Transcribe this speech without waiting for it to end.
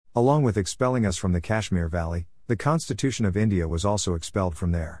Along with expelling us from the Kashmir Valley, the Constitution of India was also expelled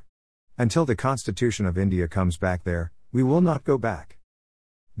from there. Until the Constitution of India comes back there, we will not go back.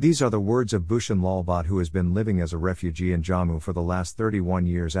 These are the words of Bhushan Lal Bhatt, who has been living as a refugee in Jammu for the last 31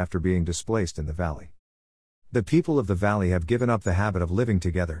 years after being displaced in the valley. The people of the valley have given up the habit of living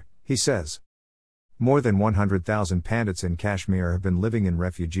together, he says. More than 100,000 Pandits in Kashmir have been living in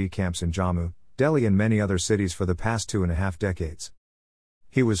refugee camps in Jammu, Delhi and many other cities for the past 2.5 decades.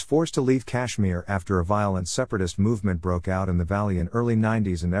 He was forced to leave Kashmir after a violent separatist movement broke out in the valley in early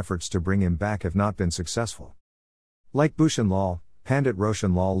 90s, and efforts to bring him back have not been successful. Like Bhushan Lal, Pandit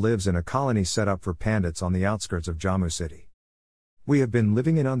Roshan Lal lives in a colony set up for Pandits on the outskirts of Jammu city. We have been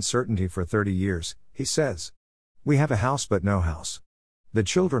living in uncertainty for 30 years, he says. We have a house but no house. The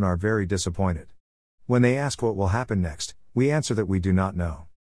children are very disappointed. When they ask what will happen next, we answer that we do not know.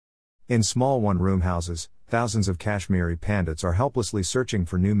 In small one-room houses, thousands of Kashmiri Pandits are helplessly searching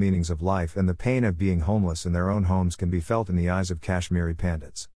for new meanings of life, and the pain of being homeless in their own homes can be felt in the eyes of Kashmiri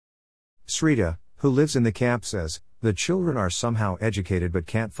Pandits. Srita, who lives in the camp, says, the children are somehow educated but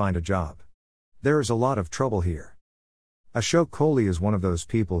can't find a job. There is a lot of trouble here. Ashok Kohli is one of those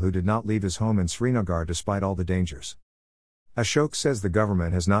people who did not leave his home in Srinagar despite all the dangers. Ashok says the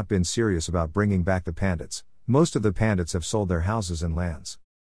government has not been serious about bringing back the Pandits. Most of the Pandits have sold their houses and lands.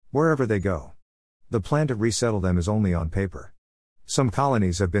 Wherever they go, the plan to resettle them is only on paper. Some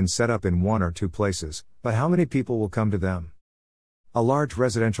colonies have been set up in 1 or 2 places, but how many people will come to them? A large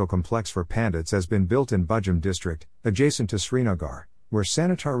residential complex for Pandits has been built in Bujam district, adjacent to Srinagar, where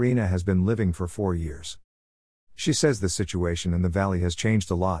Sanitarina has been living for 4 years. She says the situation in the valley has changed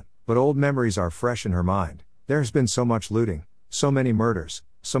a lot, but old memories are fresh in her mind. There has been so much looting, so many murders,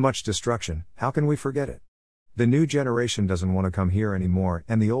 so much destruction, how can we forget it? The new generation doesn't want to come here anymore,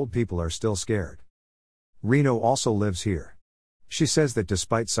 and the old people are still scared. Reno also lives here. She says that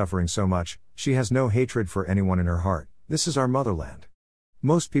despite suffering so much, she has no hatred for anyone in her heart. This is our motherland.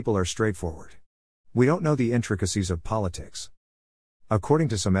 Most people are straightforward. We don't know the intricacies of politics. According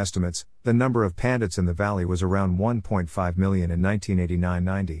to some estimates, the number of Pandits in the valley was around 1.5 million in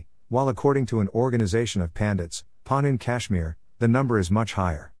 1989-90, while according to an organization of Pandits, Pan Kashmir, the number is much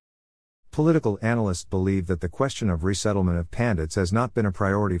higher. Political analysts believe that the question of resettlement of Pandits has not been a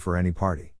priority for any party.